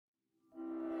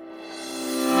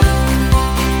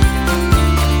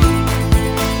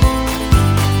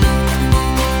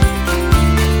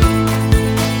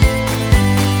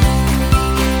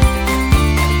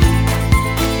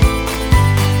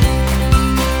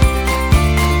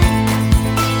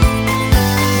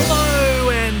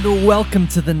Welcome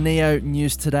to the Neo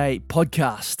News Today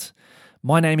podcast.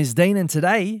 My name is Dean, and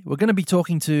today we're going to be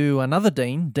talking to another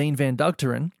Dean, Dean Van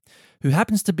Dugteren, who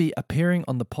happens to be appearing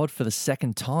on the pod for the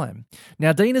second time.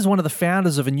 Now, Dean is one of the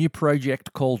founders of a new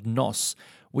project called nOS,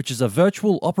 which is a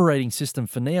virtual operating system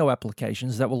for Neo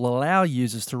applications that will allow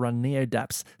users to run Neo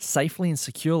dApps safely and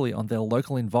securely on their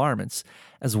local environments,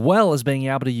 as well as being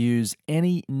able to use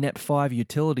any NET5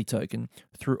 utility token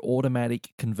through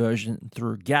automatic conversion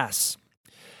through GAS.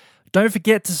 Don't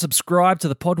forget to subscribe to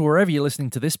the pod wherever you're listening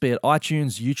to this, be it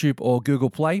iTunes, YouTube, or Google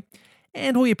Play.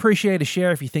 And we appreciate a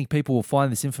share if you think people will find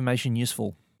this information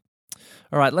useful.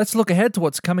 All right, let's look ahead to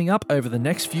what's coming up over the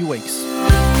next few weeks.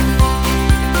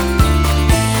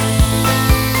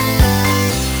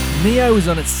 Neo is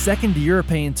on its second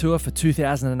European tour for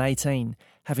 2018,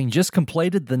 having just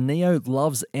completed the Neo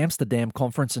Loves Amsterdam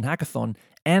conference and hackathon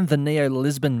and the Neo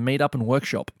Lisbon meetup and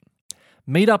workshop.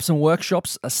 Meetups and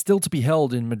workshops are still to be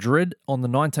held in Madrid on the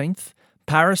 19th,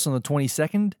 Paris on the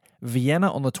 22nd,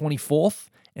 Vienna on the 24th,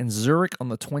 and Zurich on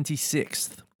the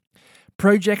 26th.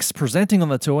 Projects presenting on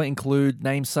the tour include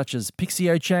names such as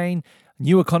Pixio Chain,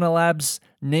 New Econo Labs,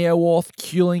 NeoAuth,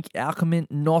 QLink,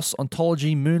 Alchemint, NOS,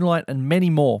 Ontology, Moonlight, and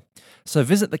many more. So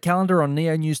visit the calendar on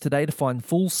Neo News Today to find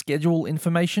full schedule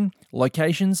information,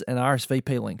 locations, and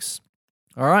RSVP links.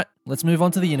 All right, let's move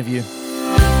on to the interview.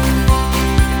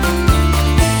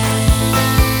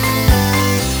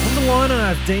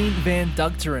 I have Dean Van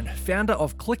Dugteren, founder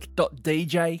of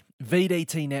Click.dj,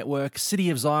 VDT Network, City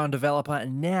of Zion developer,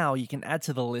 and now you can add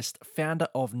to the list, founder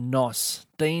of nOS.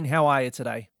 Dean, how are you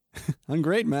today? I'm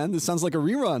great, man. This sounds like a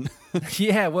rerun.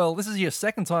 Yeah, well, this is your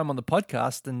second time on the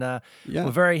podcast, and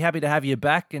we're very happy to have you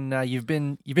back. And you've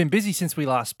been busy since we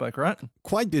last spoke, right?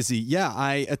 Quite busy. Yeah,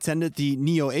 I attended the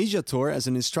Neo Asia tour as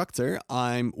an instructor.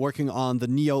 I'm working on the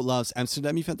Neo Loves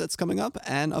Amsterdam event that's coming up,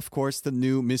 and of course the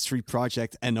new mystery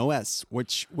project nOS,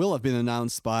 which will have been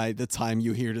announced by the time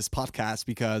you hear this podcast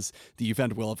because the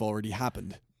event will have already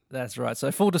happened. That's right.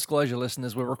 So full disclosure,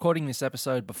 listeners, we're recording this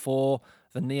episode before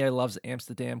the Neo Loves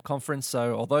Amsterdam conference.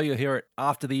 So although you'll hear it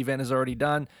after the event is already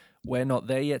done, we're not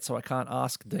there yet, so I can't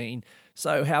ask Dean.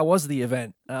 So how was the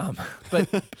event? But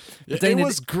Dean, it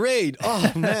was great.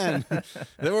 Oh man,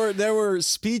 there were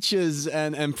speeches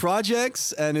and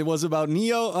projects, and it was about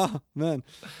Neo. Oh man.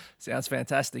 Sounds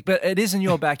fantastic. But it is in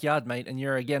your backyard, mate, and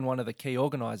you're, again, one of the key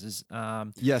organisers.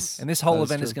 Yes. And this whole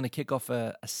event is going to kick off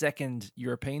a second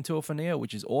European tour for Neo,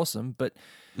 which is awesome. But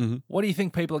what do you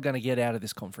think people are going to get out of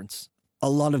this conference? A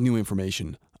lot of new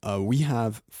information. We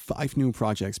have 5 new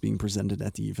projects being presented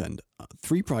at the event.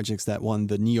 3 projects that won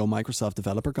the Neo Microsoft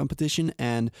Developer Competition,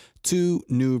 and 2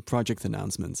 new project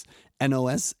announcements,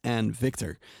 nOS and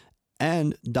Victor.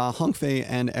 And Da Hongfei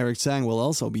and Eric Zhang will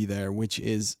also be there, which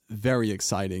is very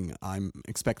exciting. I'm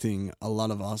expecting a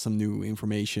lot of awesome new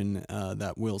information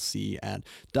that we'll see at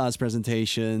Da's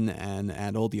presentation and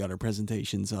at all the other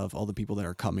presentations of all the people that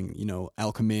are coming. You know,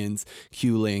 Alchemint,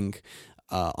 QLink,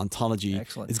 Ontology.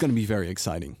 Excellent. It's going to be very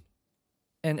exciting.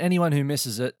 And anyone who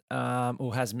misses it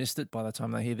or has missed it by the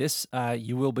time they hear this,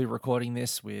 you will be recording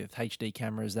this with HD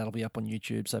cameras. That'll be up on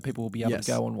YouTube, so people will be able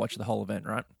to go and watch the whole event,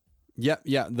 right? Yeah.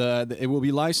 It will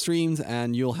be live streamed,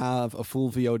 and you'll have a full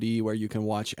VOD where you can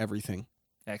watch everything.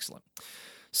 Excellent.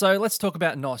 So let's talk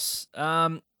about nOS.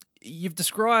 You've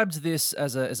described this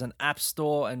as an app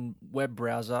store and web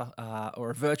browser or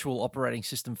a virtual operating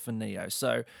system for Neo.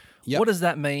 So what does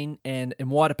that mean, and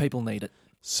why do people need it?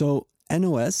 So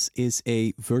nOS is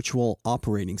a virtual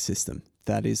operating system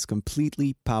that is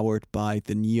completely powered by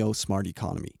the Neo Smart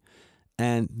Economy.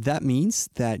 And that means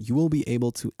that you will be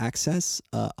able to access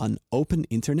an open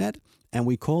internet. And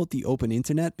we call it the open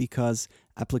internet because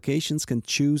applications can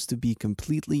choose to be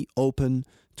completely open,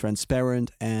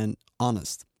 transparent, and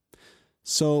honest.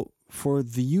 So for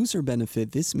the user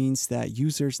benefit, this means that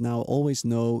users now always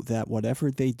know that whatever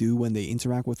they do when they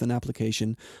interact with an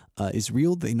application is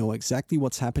real. They know exactly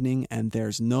what's happening, and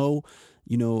there's no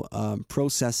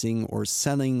processing or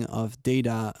selling of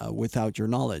data without your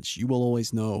knowledge. You will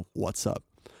always know what's up.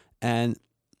 And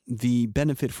the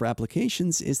benefit for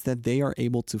applications is that they are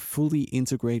able to fully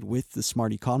integrate with the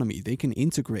smart economy. They can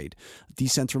integrate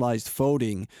decentralized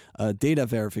voting, data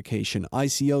verification,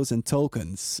 ICOs and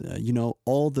tokens.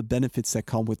 All the benefits that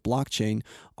come with blockchain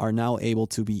are now able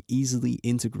to be easily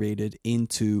integrated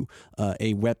into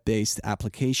a web-based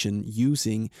application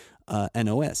using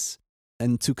nOS.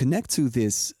 And to connect to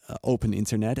this open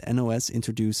internet, nOS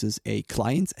introduces a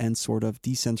client and sort of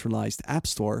decentralized app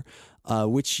store,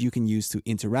 which you can use to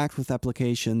interact with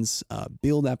applications,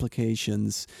 build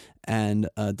applications, and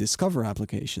discover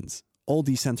applications, all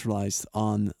decentralized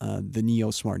on the Neo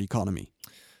Smart Economy.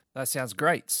 That sounds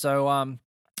great. So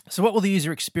So what will the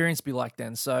user experience be like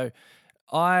then? So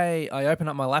I open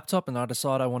up my laptop and I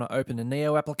decide I want to open a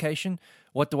Neo application.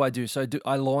 What do I do? So do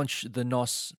I launch the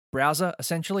nOS browser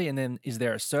essentially, and then is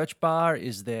there a search bar?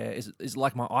 Is it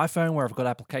like my iPhone where I've got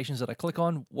applications that I click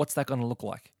on? What's that going to look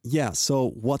like? Yeah, so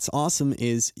what's awesome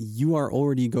is you are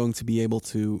already going to be able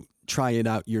to try it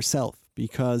out yourself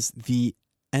because the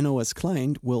nOS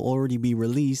client will already be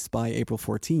released by April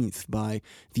 14th, by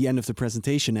the end of the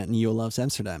presentation at Neo Loves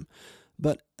Amsterdam.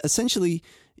 But essentially,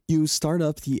 you start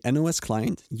up the nOS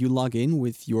client, you log in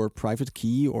with your private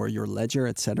key or your ledger,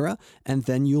 etc., and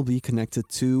then you'll be connected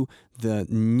to the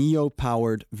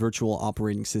Neo-powered virtual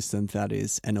operating system that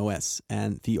is nOS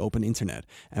and the open internet.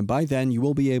 And by then, you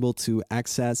will be able to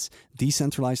access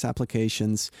decentralized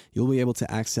applications, you'll be able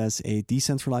to access a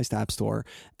decentralized app store,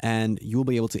 and you'll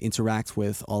be able to interact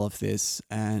with all of this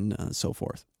and so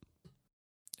forth.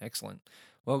 Excellent.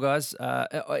 Well, guys,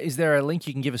 is there a link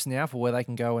you can give us now for where they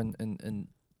can go and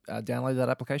download that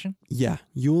application? Yeah,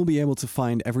 you will be able to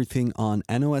find everything on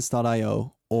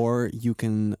nos.io, or you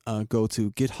can go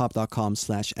to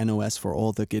github.com/nos for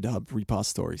all the GitHub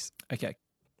repositories. Okay,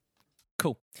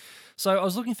 cool. So I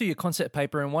was looking through your concept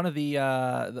paper, and one of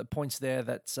the points there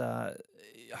that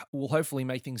will hopefully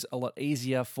make things a lot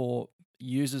easier for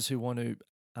users who want to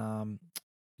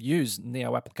use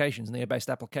Neo applications, Neo-based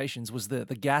applications, was the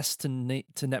GAS to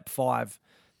NEP5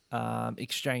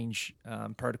 exchange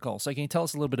protocol. So can you tell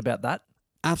us a little bit about that?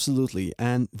 Absolutely,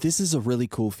 and this is a really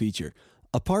cool feature.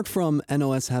 Apart from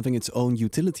nOS having its own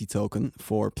utility token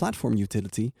for platform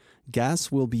utility,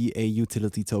 GAS will be a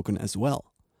utility token as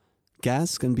well.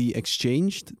 GAS can be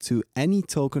exchanged to any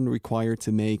token required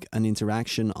to make an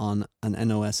interaction on an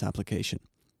nOS application.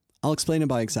 I'll explain it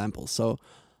by example. So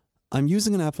I'm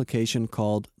using an application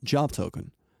called Job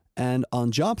Token. And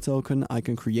on Job Token, I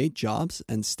can create jobs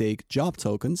and stake job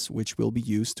tokens, which will be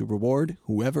used to reward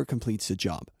whoever completes a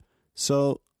job.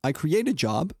 So I create a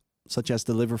job, such as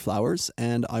deliver flowers,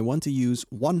 and I want to use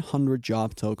 100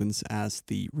 job tokens as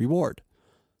the reward.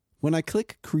 When I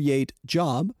click Create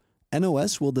Job,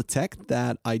 nOS will detect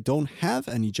that I don't have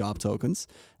any job tokens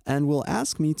and will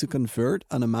ask me to convert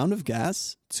an amount of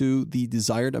gas to the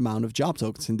desired amount of job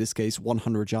tokens, in this case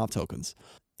 100 job tokens.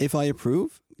 If I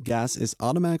approve, gas is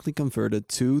automatically converted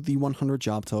to the 100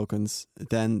 job tokens.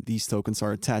 Then these tokens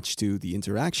are attached to the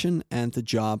interaction and the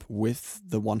job with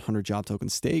the 100 job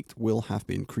tokens staked will have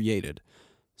been created.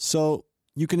 So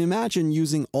you can imagine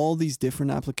using all these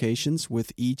different applications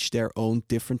with each their own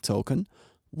different token.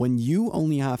 When you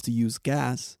only have to use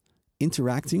gas,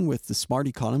 interacting with the smart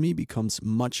economy becomes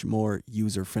much more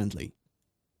user-friendly.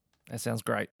 That sounds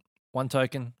great. One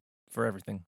token for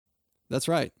everything. That's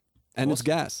right. And awesome. It's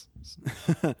gas.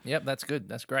 Yep, that's good.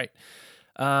 That's great.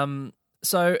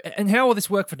 So, and how will this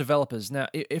work for developers? Now,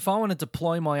 if I want to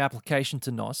deploy my application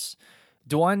to nOS,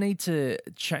 do I need to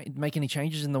make any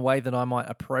changes in the way that I might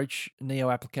approach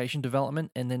Neo application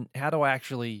development? And then how do I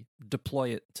actually deploy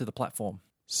it to the platform?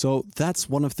 So that's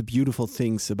one of the beautiful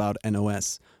things about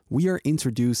nOS. We are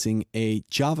introducing a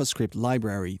JavaScript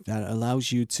library that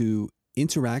allows you to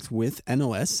interact with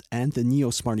nOS and the Neo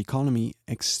Smart Economy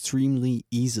extremely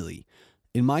easily.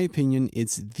 In my opinion,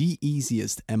 it's the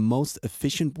easiest and most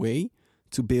efficient way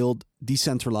to build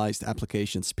decentralized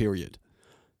applications, period.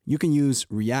 You can use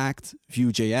React,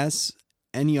 Vue.js,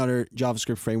 any other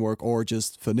JavaScript framework, or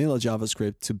just vanilla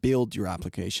JavaScript to build your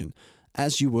application,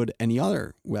 as you would any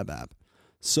other web app.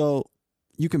 So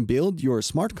you can build your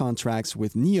smart contracts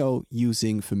with Neo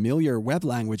using familiar web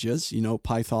languages,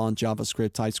 Python,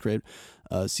 JavaScript, TypeScript,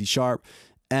 C#,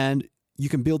 and you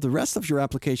can build the rest of your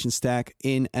application stack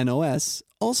in nOS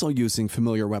also using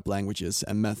familiar web languages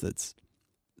and methods.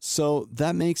 So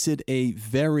that makes it a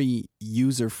very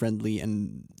user-friendly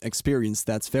and experience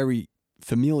that's very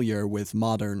familiar with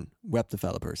modern web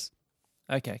developers.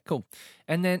 Okay, cool.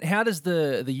 And then how does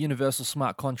the universal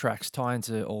smart contracts tie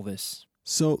into all this?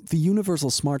 So the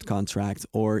Universal Smart Contract,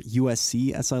 or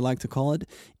USC as I like to call it,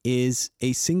 is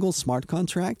a single smart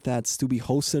contract that's to be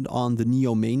hosted on the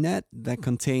Neo mainnet that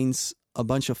contains a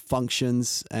bunch of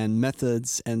functions and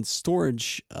methods and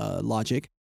storage logic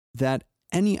that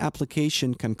any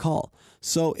application can call.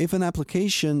 So if an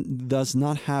application does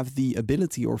not have the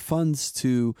ability or funds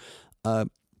to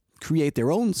create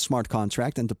their own smart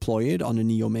contract and deploy it on the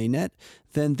Neo mainnet,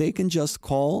 then they can just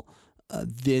call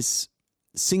this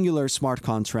singular smart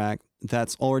contract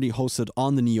that's already hosted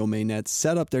on the Neo mainnet,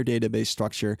 set up their database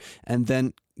structure, and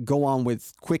then go on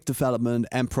with quick development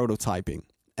and prototyping.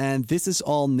 And this is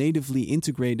all natively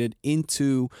integrated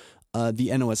into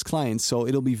the nOS client. So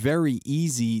it'll be very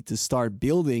easy to start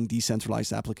building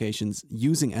decentralized applications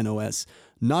using nOS,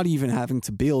 not even having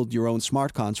to build your own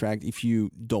smart contract if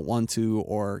you don't want to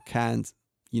or can't,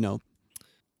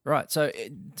 Right. So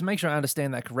to make sure I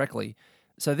understand that correctly,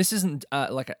 so this isn't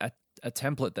like a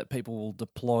template that people will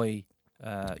deploy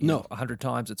 100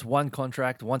 times. It's one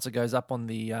contract. Once it goes up on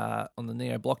the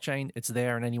Neo blockchain, it's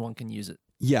there and anyone can use it.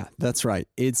 Yeah, that's right.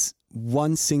 It's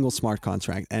one single smart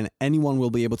contract, and anyone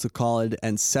will be able to call it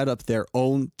and set up their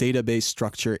own database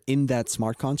structure in that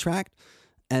smart contract.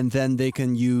 And then they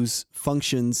can use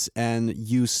functions and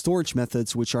use storage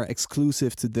methods which are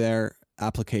exclusive to their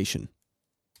application.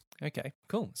 Okay,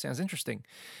 cool. Sounds interesting.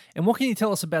 And what can you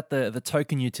tell us about the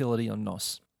token utility on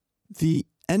NOS? The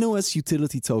nOS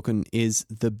utility token is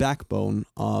the backbone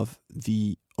of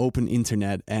the open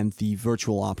internet and the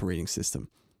virtual operating system.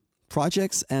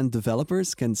 Projects and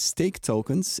developers can stake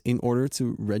tokens in order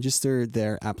to register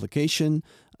their application,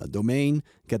 a domain,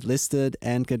 get listed,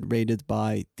 and get rated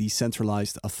by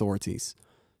decentralized authorities.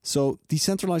 So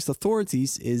decentralized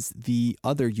authorities is the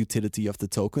other utility of the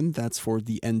token that's for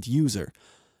the end user.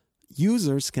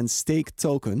 Users can stake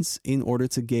tokens in order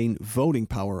to gain voting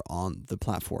power on the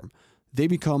platform. They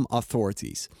become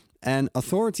authorities, and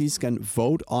authorities can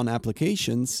vote on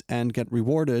applications and get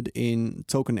rewarded in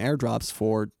token airdrops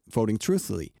for voting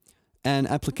truthfully. And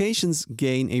applications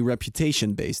gain a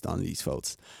reputation based on these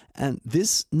votes. And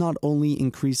this not only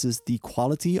increases the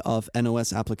quality of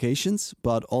nOS applications,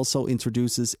 but also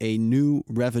introduces a new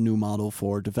revenue model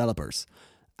for developers.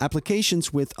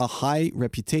 Applications with a high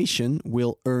reputation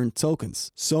will earn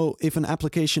tokens. So if an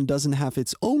application doesn't have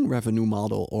its own revenue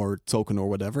model or token or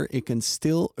whatever, it can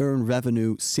still earn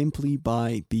revenue simply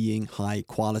by being high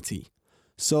quality.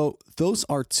 So those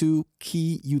are two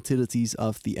key utilities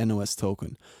of the nOS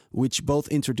token, which both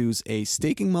introduce a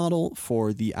staking model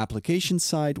for the application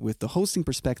side with the hosting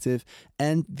perspective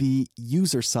and the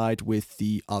user side with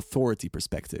the authority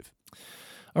perspective.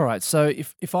 All right, so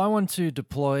if I want to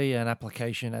deploy an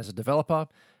application as a developer,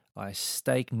 I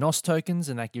stake NOS tokens,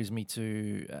 and that gives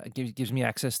me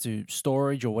access to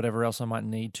storage or whatever else I might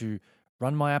need to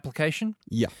run my application.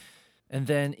 Yeah. And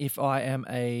then if I am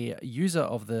a user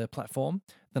of the platform,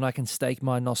 then I can stake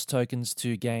my NOS tokens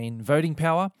to gain voting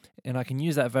power, and I can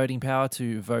use that voting power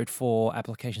to vote for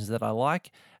applications that I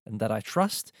like and that I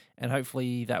trust, and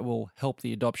hopefully that will help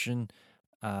the adoption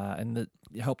and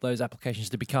help those applications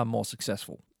to become more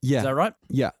successful. Yeah. Is that right?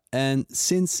 Yeah. And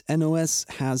since nOS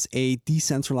has a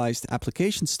decentralized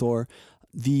application store,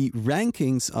 the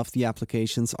rankings of the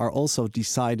applications are also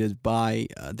decided by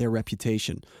their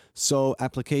reputation. So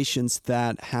applications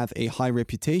that have a high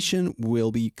reputation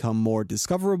will become more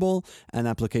discoverable, and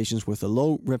applications with a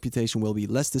low reputation will be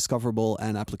less discoverable,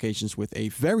 and applications with a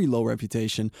very low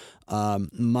reputation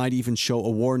might even show a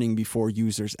warning before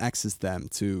users access them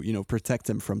to, protect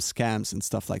them from scams and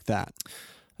stuff like that.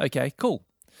 Okay, cool.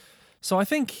 So I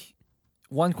think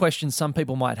one question some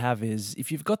people might have is,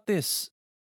 if you've got this,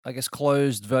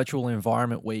 closed virtual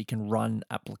environment where you can run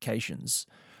applications,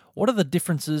 what are the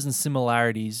differences and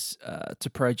similarities to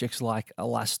projects like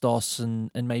Elastos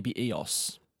and maybe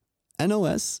EOS?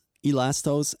 nOS,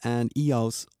 Elastos, and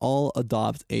EOS all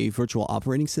adopt a virtual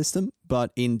operating system,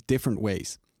 but in different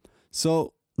ways.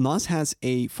 So NOS has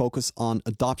a focus on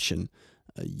adoption,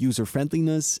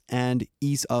 user-friendliness, and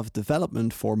ease of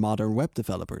development for modern web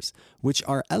developers, which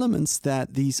are elements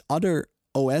that these other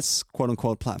OS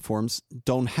quote-unquote platforms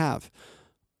don't have.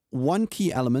 One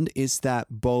key element is that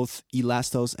both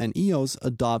Elastos and EOS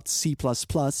adopt C++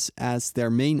 as their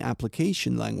main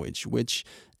application language, which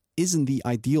isn't the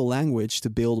ideal language to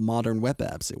build modern web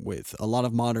apps with. A lot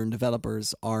of modern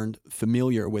developers aren't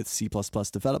familiar with C++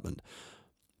 development.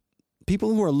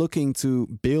 People who are looking to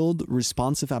build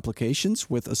responsive applications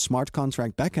with a smart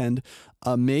contract backend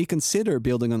may consider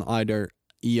building on either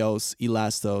EOS,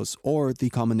 Elastos, or the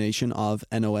combination of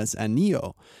nOS and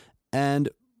Neo. And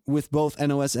with both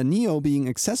nOS and Neo being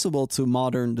accessible to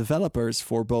modern developers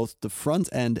for both the front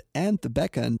end and the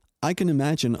back end, I can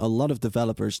imagine a lot of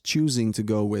developers choosing to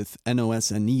go with nOS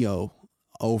and Neo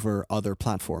over other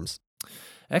platforms.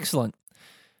 Excellent.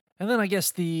 And then I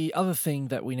guess the other thing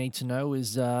that we need to know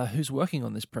is who's working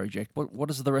on this project. What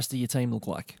does the rest of your team look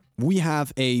like? We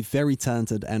have a very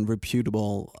talented and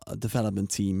reputable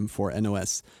development team for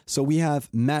nOS. So we have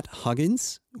Matt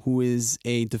Huggins, who is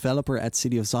a developer at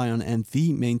City of Zion and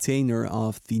the maintainer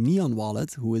of the Neon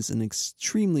wallet, who is an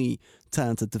extremely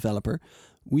talented developer.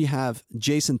 We have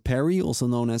Jason Perry, also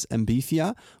known as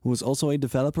Ambithia, who is also a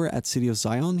developer at City of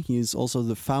Zion. He is also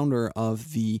the founder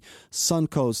of the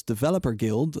Suncoast Developer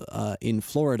Guild in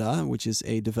Florida, which is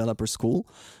a developer school.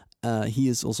 He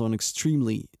is also an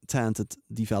extremely talented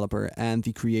developer and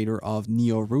the creator of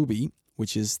NeoRuby,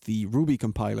 which is the Ruby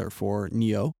compiler for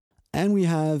Neo. And we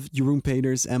have Jeroen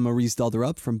Peters and Maurice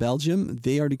Dalderup from Belgium.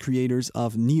 They are the creators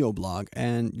of NeoBlog,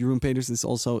 and Jeroen Peters is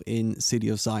also in City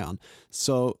of Zion.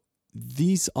 So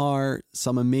these are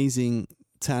some amazing,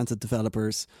 talented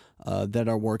developers that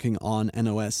are working on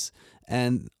nOS.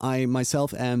 And I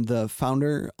myself am the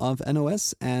founder of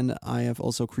nOS, and I have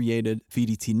also created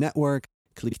VDT Network,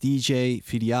 Click DJ,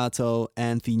 Videato,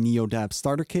 and the NeoDAB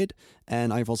Starter Kit.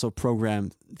 And I've also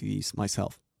programmed these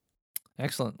myself.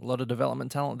 Excellent. A lot of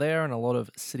development talent there and a lot of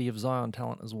City of Zion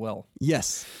talent as well.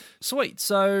 Yes. Sweet.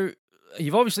 So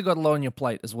you've obviously got a lot on your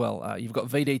plate as well. You've got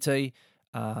VDT.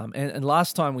 And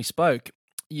last time we spoke,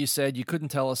 you said you couldn't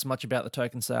tell us much about the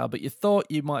token sale, but you thought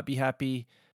you might be happy.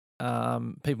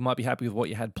 People might be happy with what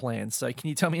you had planned. So can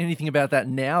you tell me anything about that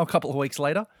now, a couple of weeks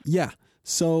later? Yeah.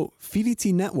 So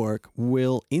VDT Network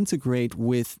will integrate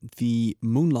with the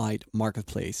Moonlight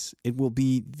marketplace. It will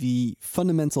be the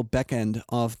fundamental backend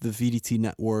of the VDT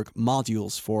Network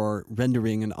modules for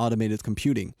rendering and automated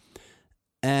computing.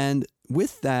 And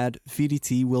with that,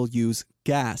 VDT will use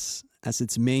gas as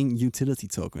its main utility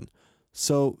token.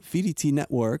 So VDT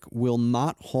Network will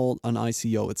not hold an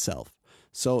ICO itself.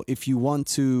 So if you want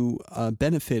to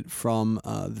benefit from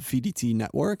the VDT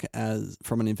network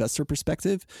from an investor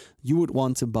perspective, you would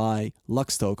want to buy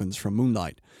Lux tokens from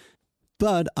Moonlight.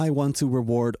 But I want to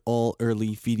reward all early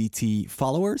VDT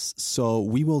followers, so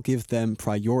we will give them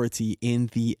priority in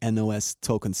the nOS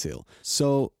token sale.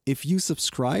 So if you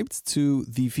subscribed to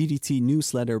the VDT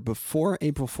newsletter before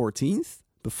April 14th,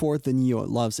 before the Neo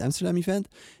Loves Amsterdam event,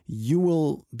 you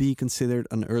will be considered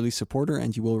an early supporter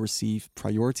and you will receive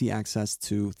priority access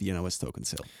to the nOS token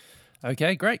sale.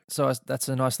 Okay, great. So that's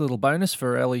a nice little bonus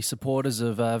for early supporters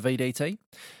of VDT.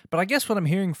 But I guess what I'm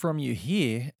hearing from you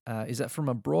here is that from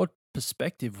a broad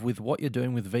perspective with what you're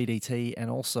doing with VDT and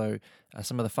also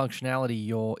some of the functionality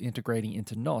you're integrating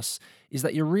into NOS, is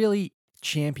that you're really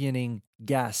championing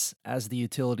gas as the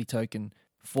utility token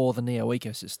for the Neo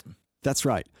ecosystem. That's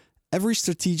right. Every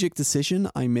strategic decision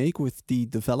I make with the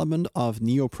development of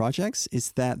Neo projects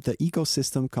is that the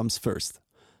ecosystem comes first.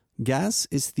 Gas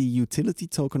is the utility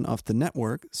token of the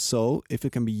network, so if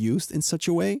it can be used in such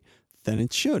a way, then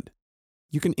it should.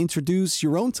 You can introduce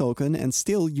your own token and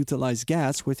still utilize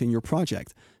gas within your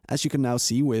project, as you can now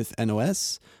see with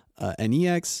nOS,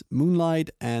 NEX,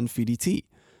 Moonlight, and VDT.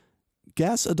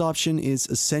 Gas adoption is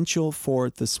essential for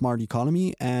the smart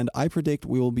economy, and I predict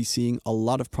we will be seeing a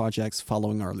lot of projects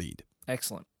following our lead.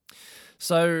 Excellent.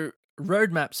 So,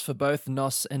 roadmaps for both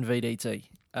NOS and VDT.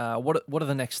 What are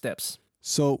the next steps?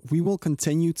 So, we will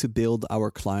continue to build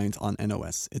our client on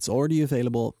nOS. It's already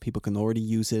available. People can already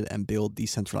use it and build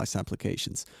decentralized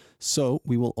applications. So,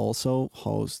 we will also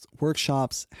host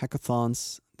workshops,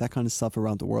 hackathons, that kind of stuff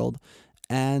around the world.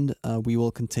 And we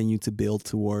will continue to build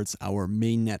towards our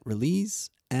mainnet release,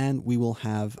 and we will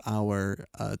have our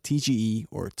TGE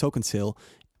or token sale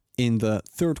in the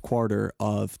third quarter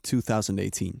of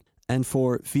 2018. And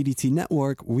for VDT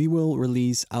Network, we will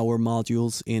release our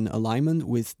modules in alignment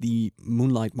with the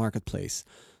Moonlight Marketplace.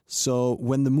 So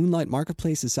when the Moonlight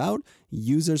Marketplace is out,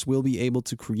 users will be able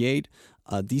to create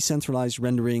decentralized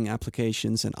rendering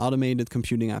applications and automated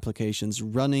computing applications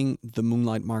running the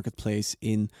Moonlight Marketplace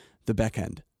in the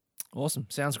backend. Awesome.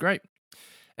 Sounds great.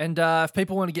 And if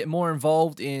people want to get more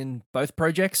involved in both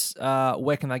projects,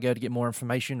 where can they go to get more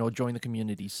information or join the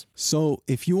communities? So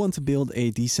if you want to build a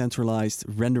decentralized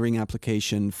rendering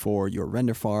application for your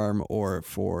render farm or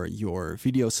for your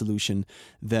video solution,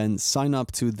 then sign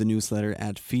up to the newsletter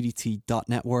at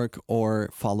vdt.network or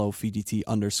follow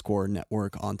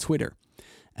vdt_network on Twitter.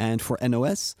 And for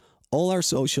NOS, all our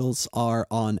socials are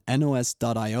on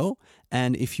nos.io.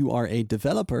 And if you are a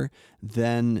developer,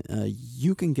 then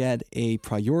you can get a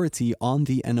priority on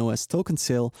the NOS token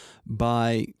sale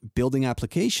by building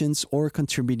applications or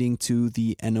contributing to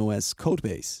the NOS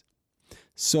codebase.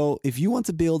 So if you want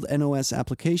to build NOS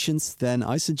applications, then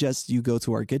I suggest you go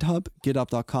to our GitHub,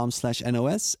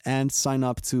 github.com/NOS, and sign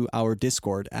up to our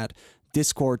Discord at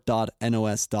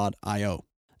discord.nos.io.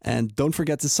 And don't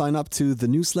forget to sign up to the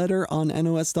newsletter on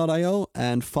nos.io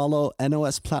and follow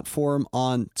NOS platform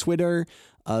on Twitter,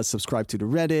 subscribe to the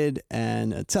Reddit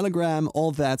and Telegram. All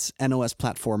that's NOS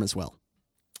platform as well.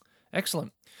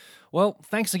 Excellent. Well,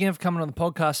 thanks again for coming on the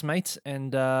podcast, mate.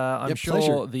 And I'm sure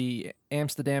pleasure. the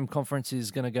Amsterdam conference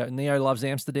is going to go. Neo Loves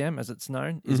Amsterdam, as it's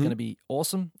known, is going to be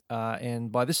awesome.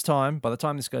 And by the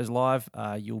time this goes live,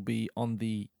 you'll be on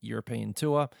the European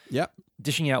tour. Yep.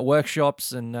 Dishing out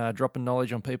workshops and dropping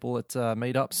knowledge on people at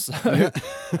meetups.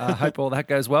 So hope all that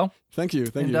goes well. Thank you.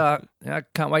 I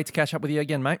can't wait to catch up with you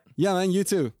again, mate. Yeah, man, you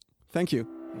too. Thank you.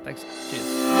 Thanks.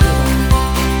 Cheers.